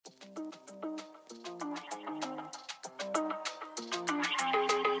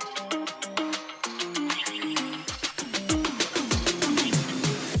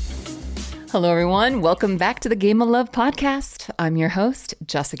Hello, everyone. Welcome back to the Game of Love podcast. I'm your host,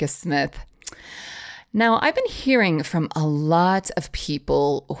 Jessica Smith. Now, I've been hearing from a lot of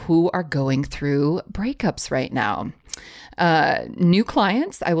people who are going through breakups right now. New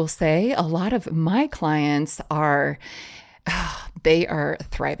clients, I will say, a lot of my clients they are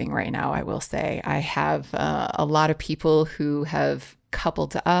thriving right now, I will say. I have a lot of people who have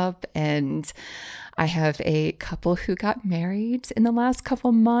coupled up, and I have a couple who got married in the last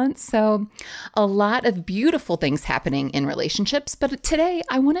couple months. So a lot of beautiful things happening in relationships. But today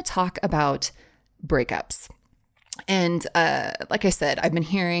I want to talk about breakups. And like I said, I've been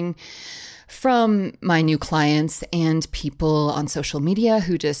hearing from my new clients and people on social media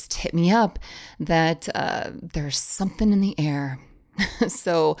who just hit me up that there's something in the air.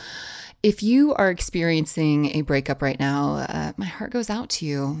 So if you are experiencing a breakup right now, my heart goes out to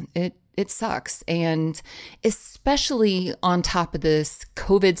you. It sucks. And especially on top of this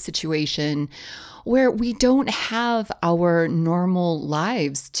COVID situation where we don't have our normal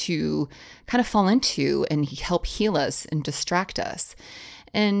lives to kind of fall into and help heal us and distract us.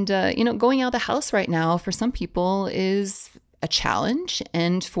 And, going out of the house right now for some people is a challenge.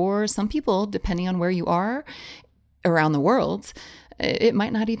 And for some people, depending on where you are around the world, it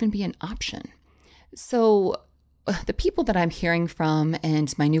might not even be an option. So the people that I'm hearing from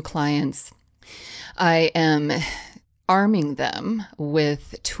and my new clients, I am arming them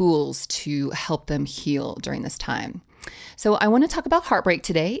with tools to help them heal during this time. So I want to talk about heartbreak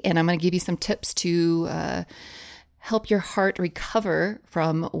today, and I'm going to give you some tips to help your heart recover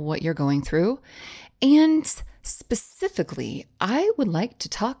from what you're going through. And specifically, I would like to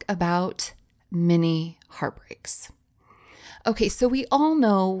talk about mini heartbreaks. Okay, so we all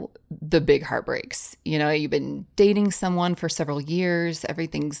know the big heartbreaks. You've been dating someone for several years,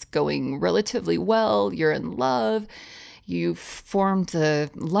 everything's going relatively well, you're in love, you've formed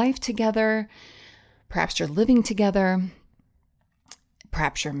a life together, perhaps you're living together,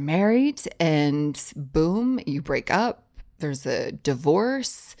 perhaps you're married, and boom, you break up, there's a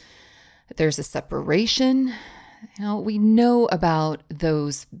divorce, there's a separation. We know about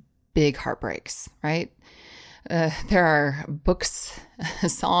those big heartbreaks, right? There are books,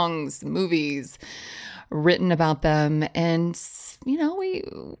 songs, movies written about them, and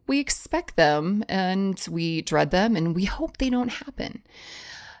we expect them and we dread them and we hope they don't happen.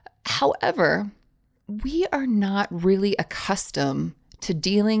 However, we are not really accustomed to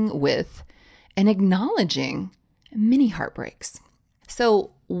dealing with and acknowledging mini heartbreaks.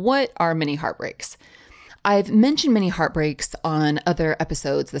 So what are mini heartbreaks? I've mentioned mini heartbreaks on other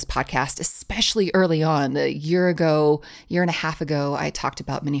episodes of this podcast, especially early on. A year and a half ago, I talked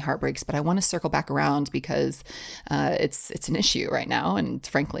about mini heartbreaks, but I want to circle back around because it's an issue right now. And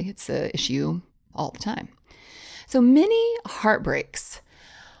frankly, it's an issue all the time. So mini heartbreaks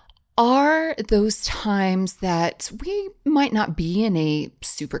are those times that we might not be in a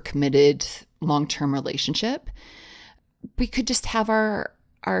super committed long-term relationship. We could just have our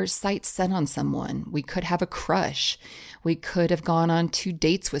sights set on someone. We could have a crush. We could have gone on 2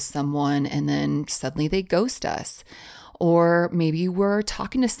 dates with someone and then suddenly they ghost us. Or maybe we're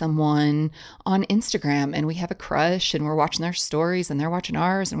talking to someone on Instagram and we have a crush and we're watching their stories and they're watching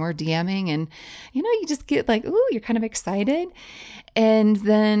ours and we're DMing and, you just get like, ooh, you're kind of excited. And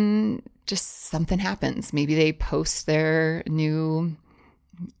then just something happens. Maybe they post their new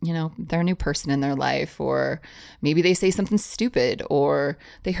person in their life, or maybe they say something stupid, or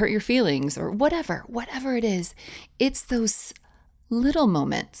they hurt your feelings, or whatever it is. It's those little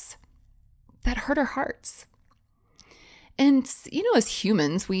moments that hurt our hearts. And, as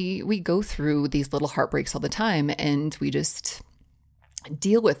humans, we go through these little heartbreaks all the time and we just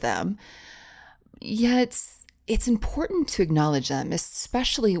deal with them. Yet it's important to acknowledge them,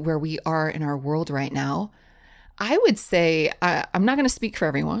 especially where we are in our world right now. I would say, I'm not going to speak for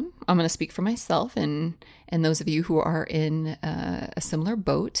everyone. I'm going to speak for myself and those of you who are in a similar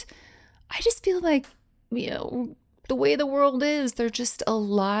boat. I just feel like, the way the world is, there's just a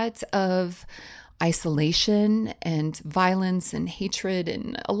lot of isolation and violence and hatred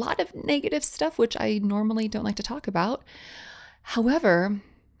and a lot of negative stuff, which I normally don't like to talk about. However,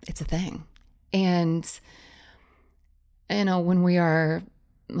 it's a thing. And, when we are,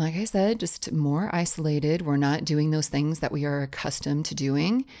 like I said, just more isolated, we're not doing those things that we are accustomed to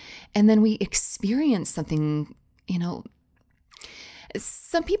doing. And then we experience something,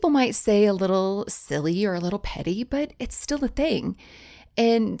 some people might say a little silly or a little petty, but it's still a thing.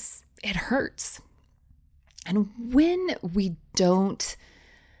 And it hurts. And when we don't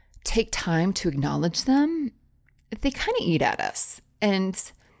take time to acknowledge them, they kind of eat at us. And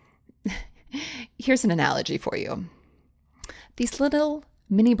here's an analogy for you. These little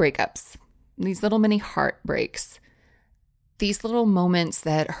mini breakups, these little mini heartbreaks, these little moments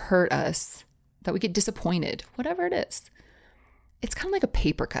that hurt us, that we get disappointed, whatever it is. It's kind of like a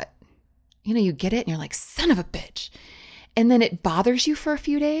paper cut. You get it and you're like, son of a bitch. And then it bothers you for a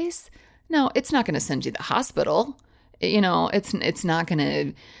few days. No, it's not going to send you to the hospital. It's not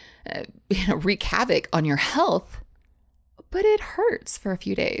going to wreak havoc on your health, but it hurts for a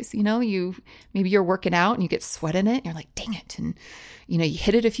few days. Maybe you're working out and you get sweat in it and you're like, dang it. And, you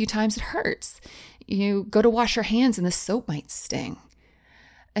hit it a few times, it hurts. You go to wash your hands and the soap might sting.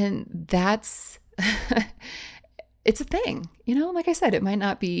 And that's, it's a thing, like I said, it might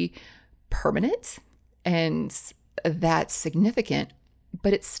not be permanent and that's significant,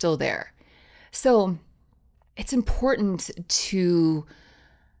 but it's still there. So it's important to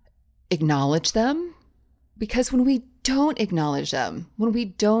acknowledge them, because when we don't acknowledge them, when we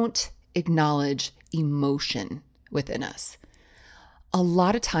don't acknowledge emotion within us, a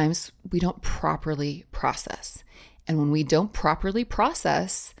lot of times we don't properly process. And when we don't properly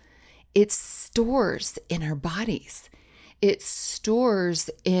process, it stores in our bodies. It stores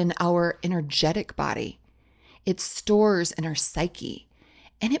in our energetic body. It stores in our psyche.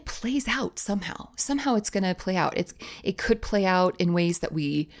 And it plays out somehow. Somehow it's going to play out. It could play out in ways that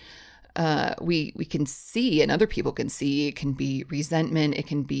we can see and other people can see. It can be resentment. It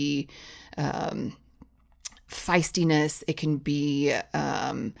can be feistiness. It can be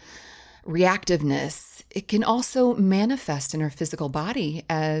reactiveness. It can also manifest in our physical body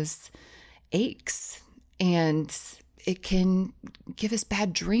as aches, and it can give us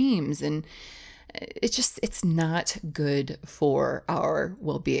bad dreams, and it's not good for our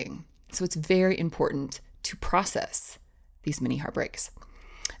well-being. So it's very important to process these mini heartbreaks.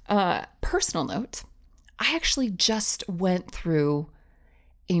 Personal note, I actually just went through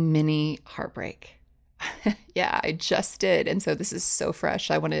a mini heartbreak. Yeah, I just did. And so this is so fresh.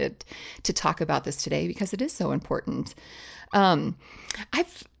 I wanted to talk about this today because it is so important.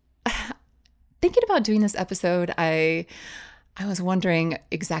 I've thinking about doing this episode, I was wondering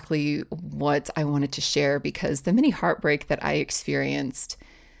exactly what I wanted to share, because the mini heartbreak that I experienced,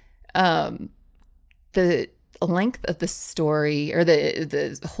 the length of the story, or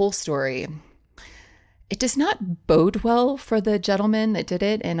the whole story, it does not bode well for the gentleman that did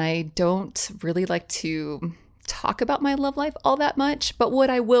it. And I don't really like to talk about my love life all that much. But what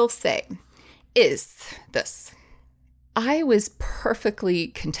I will say is this. I was perfectly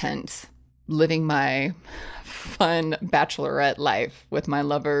content living my fun bachelorette life with my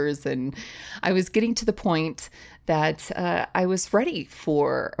lovers. And I was getting to the point that I was ready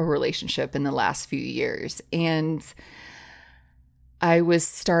for a relationship in the last few years. And I was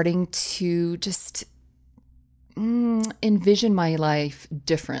starting to just envision my life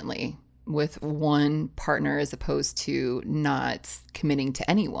differently with one partner as opposed to not committing to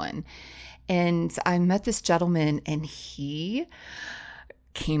anyone. And I met this gentleman, and he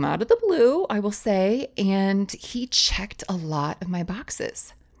came out of the blue, I will say, and he checked a lot of my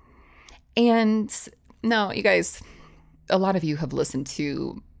boxes. And now, you guys, a lot of you have listened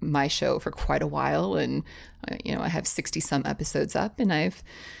to my show for quite a while, and I have 60 some episodes up, and I've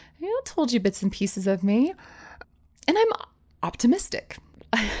told you bits and pieces of me. And I'm optimistic.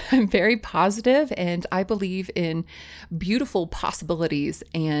 I'm very positive, and I believe in beautiful possibilities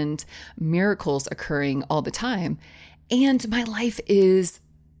and miracles occurring all the time. And my life is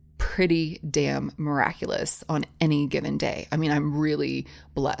pretty damn miraculous on any given day. I mean, I'm really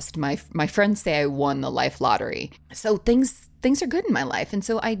blessed. My friends say I won the life lottery. So things are good in my life. And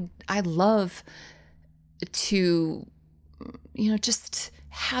so I love to, just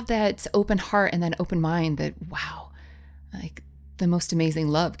have that open heart and that open mind that, wow, like the most amazing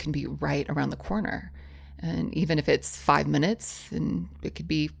love can be right around the corner. And even if it's 5 minutes, and it could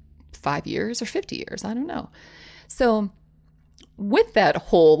be 5 years or 50 years, I don't know. So with that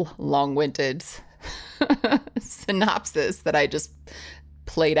whole long-winded synopsis that I just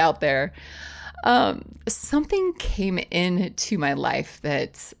played out there, something came into my life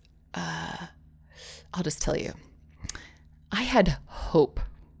that I'll just tell you. I had hope.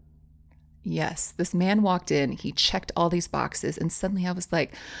 Yes, this man walked in, he checked all these boxes, and suddenly I was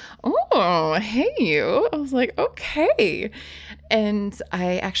like, oh, hey, you. I was like, okay. And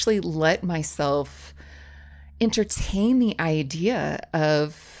I actually let myself entertain the idea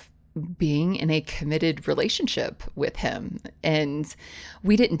of being in a committed relationship with him. And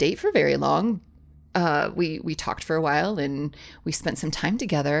we didn't date for very long. We talked for a while, and we spent some time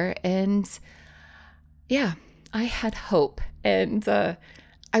together. And yeah, I had hope. And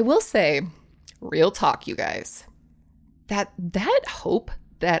I will say, real talk, you guys, that hope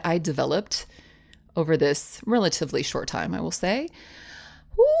that I developed over this relatively short time, I will say,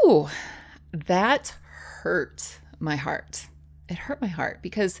 that hurt my heart. It hurt my heart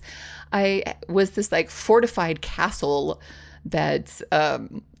because I was this like fortified castle that,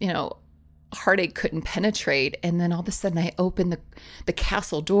 heartache couldn't penetrate. And then all of a sudden I opened the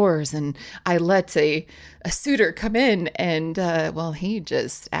castle doors and I let a suitor come in and, he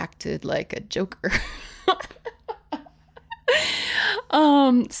just acted like a joker.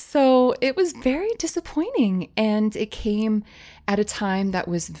 So it was very disappointing and it came at a time that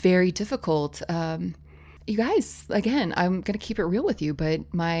was very difficult. You guys, again, I'm going to keep it real with you,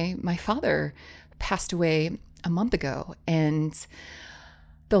 but my father passed away a month ago, and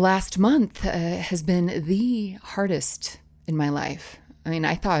the last month has been the hardest in my life. I mean,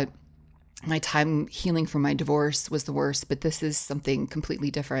 I thought my time healing from my divorce was the worst, but this is something completely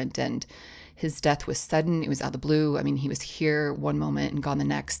different. And his death was sudden. It was out of the blue. I mean, he was here one moment and gone the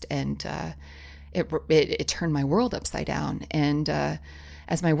next. And it turned my world upside down. And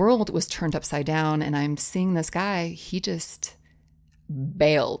as my world was turned upside down and I'm seeing this guy, he just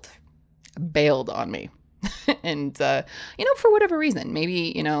bailed on me. And, for whatever reason,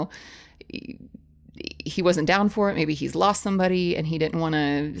 maybe, he wasn't down for it. Maybe he's lost somebody and he didn't want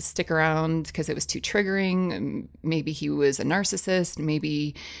to stick around because it was too triggering. Maybe he was a narcissist.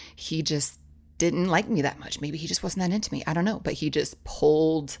 Maybe he just didn't like me that much. Maybe he just wasn't that into me. I don't know. But he just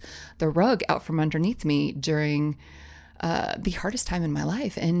pulled the rug out from underneath me during the hardest time in my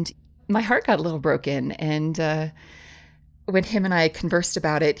life. And my heart got a little broken. And when him and I conversed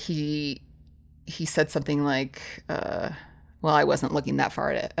about it, he said something like, I wasn't looking that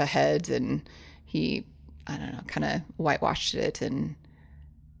far ahead. And he, I don't know, kind of whitewashed it. And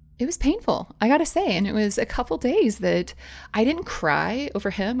it was painful, I got to say. And it was a couple days that I didn't cry over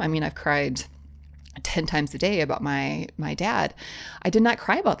him. I mean, I've cried 10 times a day about my dad. I did not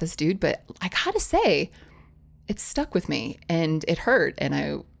cry about this dude, but I got to say, it stuck with me and it hurt. And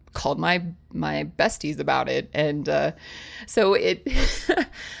I called my besties about it. And so it...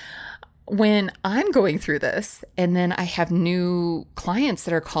 When I'm going through this and then I have new clients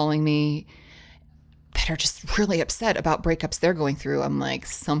that are calling me that are just really upset about breakups they're going through, I'm like,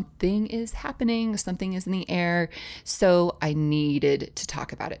 something is happening, something is in the air. So I needed to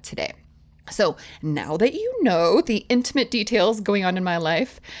talk about it today. So now that you know the intimate details going on in my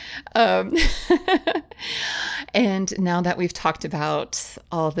life, and now that we've talked about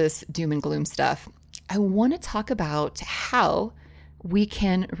all this doom and gloom stuff, I want to talk about how we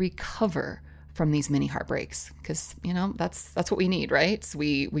can recover from these mini heartbreaks, because that's what we need, right? So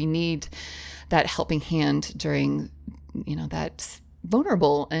we need that helping hand during that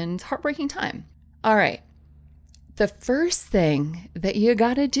vulnerable and heartbreaking time. All right, the first thing that you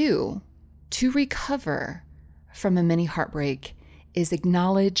gotta do to recover from a mini heartbreak is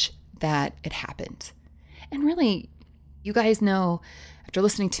acknowledge that it happened. And really, you guys know, after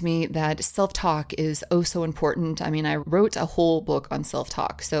listening to me, that self-talk is oh so important. I mean, I wrote a whole book on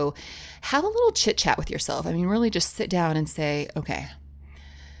self-talk. So have a little chit chat with yourself. I mean, really just sit down and say, okay,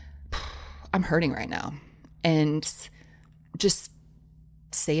 I'm hurting right now. And just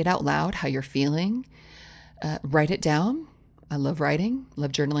say it out loud, how you're feeling. Write it down. I love writing,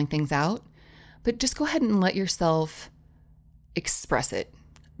 love journaling things out. But just go ahead and let yourself express it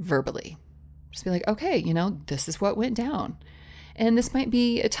verbally. Just be like, okay, this is what went down. And this might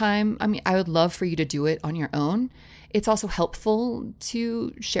be a time, I would love for you to do it on your own. It's also helpful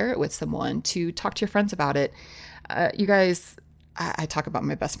to share it with someone, to talk to your friends about it. You guys, I talk about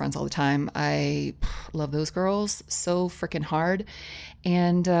my best friends all the time. I love those girls so freaking hard.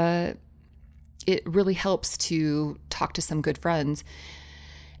 And it really helps to talk to some good friends.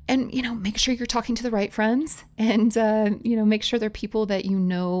 And, make sure you're talking to the right friends and, make sure they're people that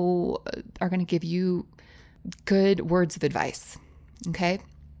are going to give you good words of advice. Okay.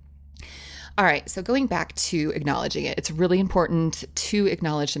 All right. So going back to acknowledging it, it's really important to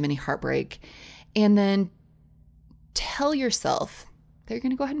acknowledge the mini heartbreak and then tell yourself that you're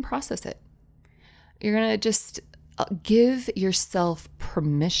going to go ahead and process it. You're going to just give yourself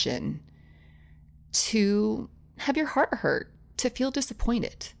permission to have your heart hurt, to feel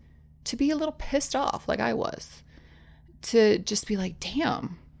disappointed, to be a little pissed off like I was, to just be like,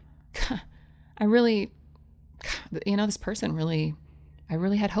 damn, I really, this person really, I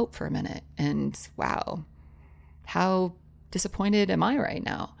really had hope for a minute. And wow, how disappointed am I right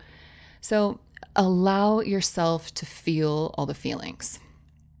now? So allow yourself to feel all the feelings.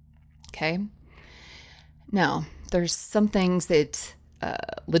 Okay. Now, there's some things that,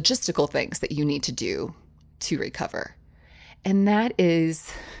 logistical things that you need to do to recover. And that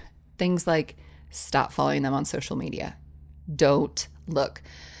is things like stop following them on social media. Don't look.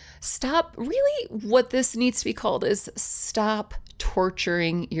 Stop, really what this needs to be called is stop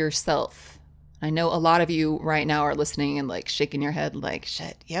torturing yourself I know a lot of you right now are listening and like shaking your head like,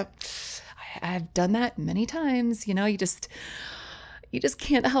 shit, yep, I've done that many times. You just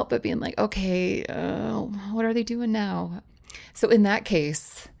can't help but being like, okay, what are they doing now? So in that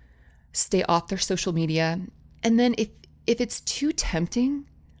case, stay off their social media. And then if it's too tempting,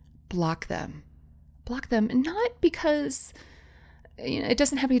 block them. Block them, not because it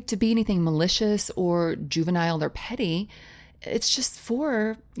doesn't have to be anything malicious or juvenile or petty. It's just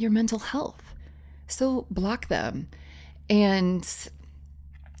for your mental health. So block them. And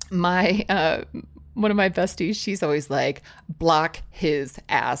my one of my besties, she's always like, block his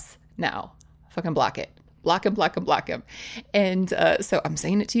ass now. Fucking block it. Block him, block him, block him. And so I'm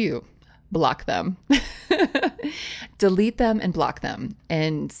saying it to you. Block them. Delete them and block them.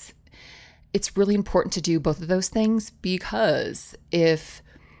 And it's really important to do both of those things, because if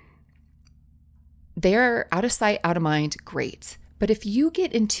they're out of sight, out of mind, great. But if you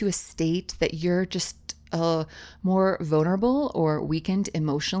get into a state that you're just more vulnerable or weakened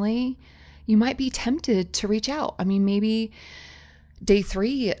emotionally, you might be tempted to reach out. I mean, maybe day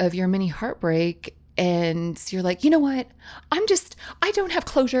 3 of your mini heartbreak, and you're like, you know what? I don't have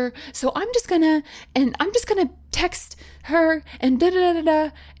closure. So I'm just gonna text her and da da da da.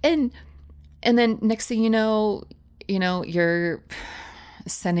 And then next thing you know, you're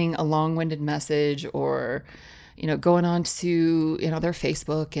sending a long-winded message, or, going on to, their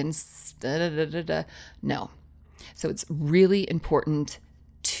Facebook and da da da da da. No. So it's really important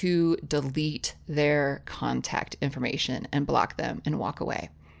to delete their contact information and block them and walk away.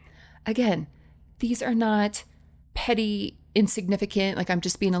 Again, these are not petty, insignificant, like I'm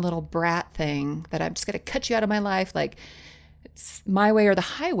just being a little brat thing that I'm just going to cut you out of my life. Like it's my way or the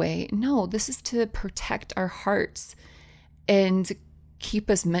highway. No, this is to protect our hearts and keep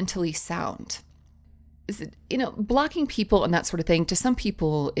us mentally sound. Blocking people and that sort of thing, to some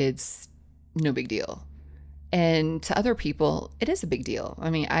people, it's no big deal. And to other people, it is a big deal. I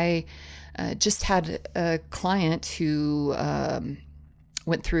mean, I just had a client who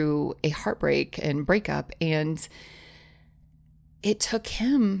went through a heartbreak and breakup, and it took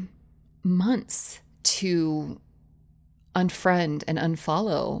him months to unfriend and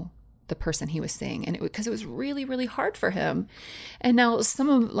unfollow the person he was seeing, and because it was really, really hard for him. And now some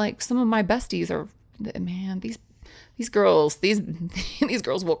of my besties are, man, these girls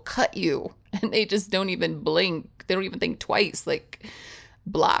will cut you, and they just don't even blink. They don't even think twice. Like,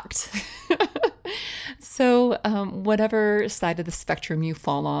 blocked. So whatever side of the spectrum you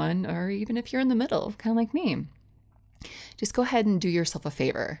fall on, or even if you're in the middle, kind of like me, just go ahead and do yourself a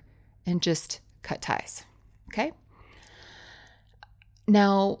favor and just cut ties. Okay?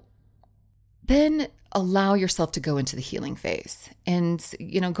 Now, then allow yourself to go into the healing phase. And,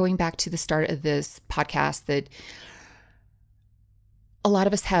 going back to the start of this podcast, that a lot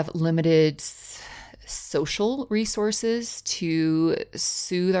of us have limited social resources to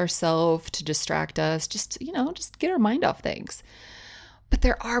soothe ourselves, to distract us, just get our mind off things. But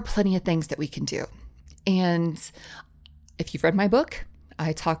there are plenty of things that we can do. And if you've read my book,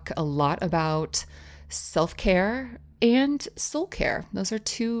 I talk a lot about self-care and soul care. Those are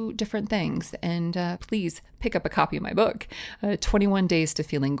 2 different things. And please pick up a copy of my book, 21 Days to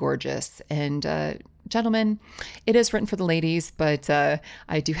Feeling Gorgeous. And gentlemen, it is written for the ladies, but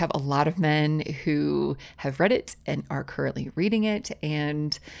I do have a lot of men who have read it and are currently reading it.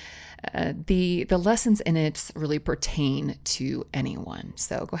 And the lessons in it really pertain to anyone.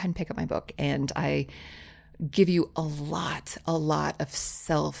 So go ahead and pick up my book. And I give you a lot of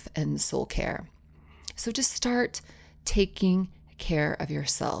self and soul care. So just start taking care of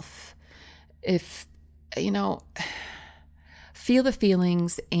yourself. If, feel the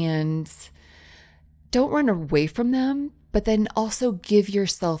feelings and don't run away from them, but then also give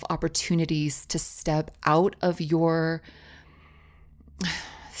yourself opportunities to step out of your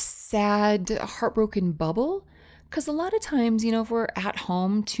sad, heartbroken bubble. Because a lot of times, if we're at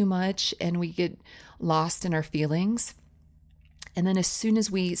home too much and we get lost in our feelings, and then as soon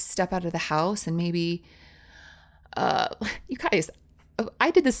as we step out of the house and maybe, you guys,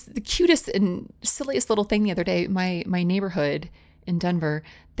 I did the cutest and silliest little thing the other day. My neighborhood in Denver,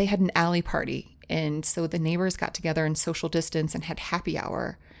 they had an alley party. And so the neighbors got together in social distance and had happy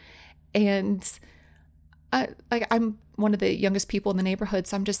hour. And I'm one of the youngest people in the neighborhood,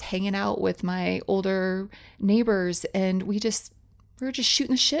 so I'm just hanging out with my older neighbors, and we were just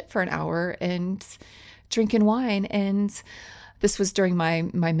shooting the shit for an hour and drinking wine. And this was during my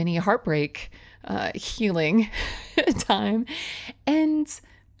mini heartbreak healing time. And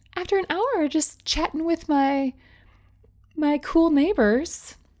after an hour just chatting with my cool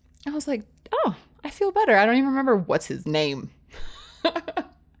neighbors, I was like, oh, I feel better. I don't even remember what's his name.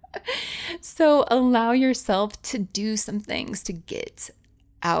 So allow yourself to do some things to get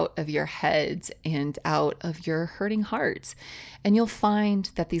out of your head and out of your hurting heart. And you'll find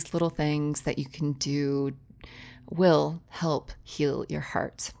that these little things that you can do will help heal your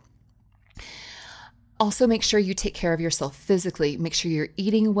heart. Also, make sure you take care of yourself physically. Make sure you're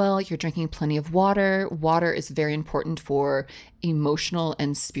eating well, you're drinking plenty of water. Water is very important for emotional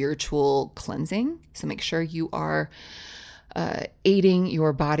and spiritual cleansing. So make sure you are aiding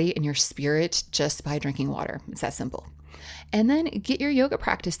your body and your spirit just by drinking water. It's that simple. And then get your yoga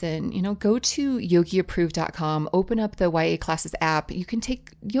practice in. Go to yogiapproved.com, open up the YA Classes app. You can take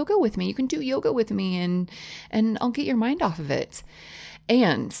yoga with me. You can do yoga with me and I'll get your mind off of it.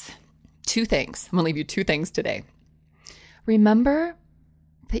 And 2 things. I'm going to leave you 2 things today. Remember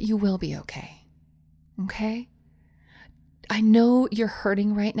that you will be okay. Okay? I know you're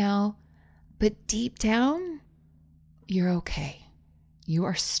hurting right now, but deep down, you're okay. You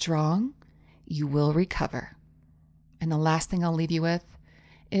are strong. You will recover. And the last thing I'll leave you with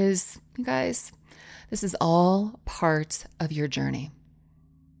is, you guys, this is all part of your journey,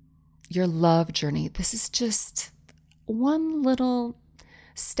 your love journey. This is just one little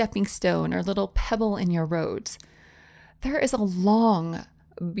stepping stone or little pebble in your road. There is a long,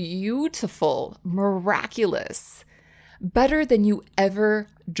 beautiful, miraculous, better than you ever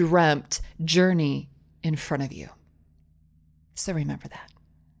dreamt journey in front of you. So remember that.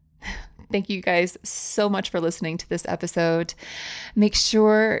 Thank you guys so much for listening to this episode. Make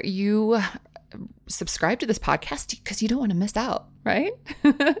sure you subscribe to this podcast because you don't want to miss out, right?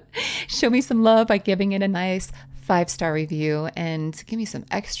 Show me some love by giving it a nice 5-star review, and give me some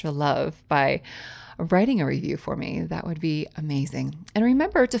extra love by writing a review for me. That would be amazing. And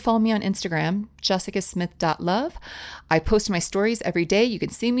remember to follow me on Instagram, jessicasmith.love. I post my stories every day. You can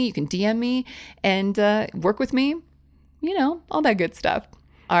see me, you can DM me, and work with me. All that good stuff.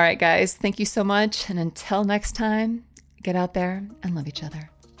 All right, guys, thank you so much. And until next time, get out there and love each other.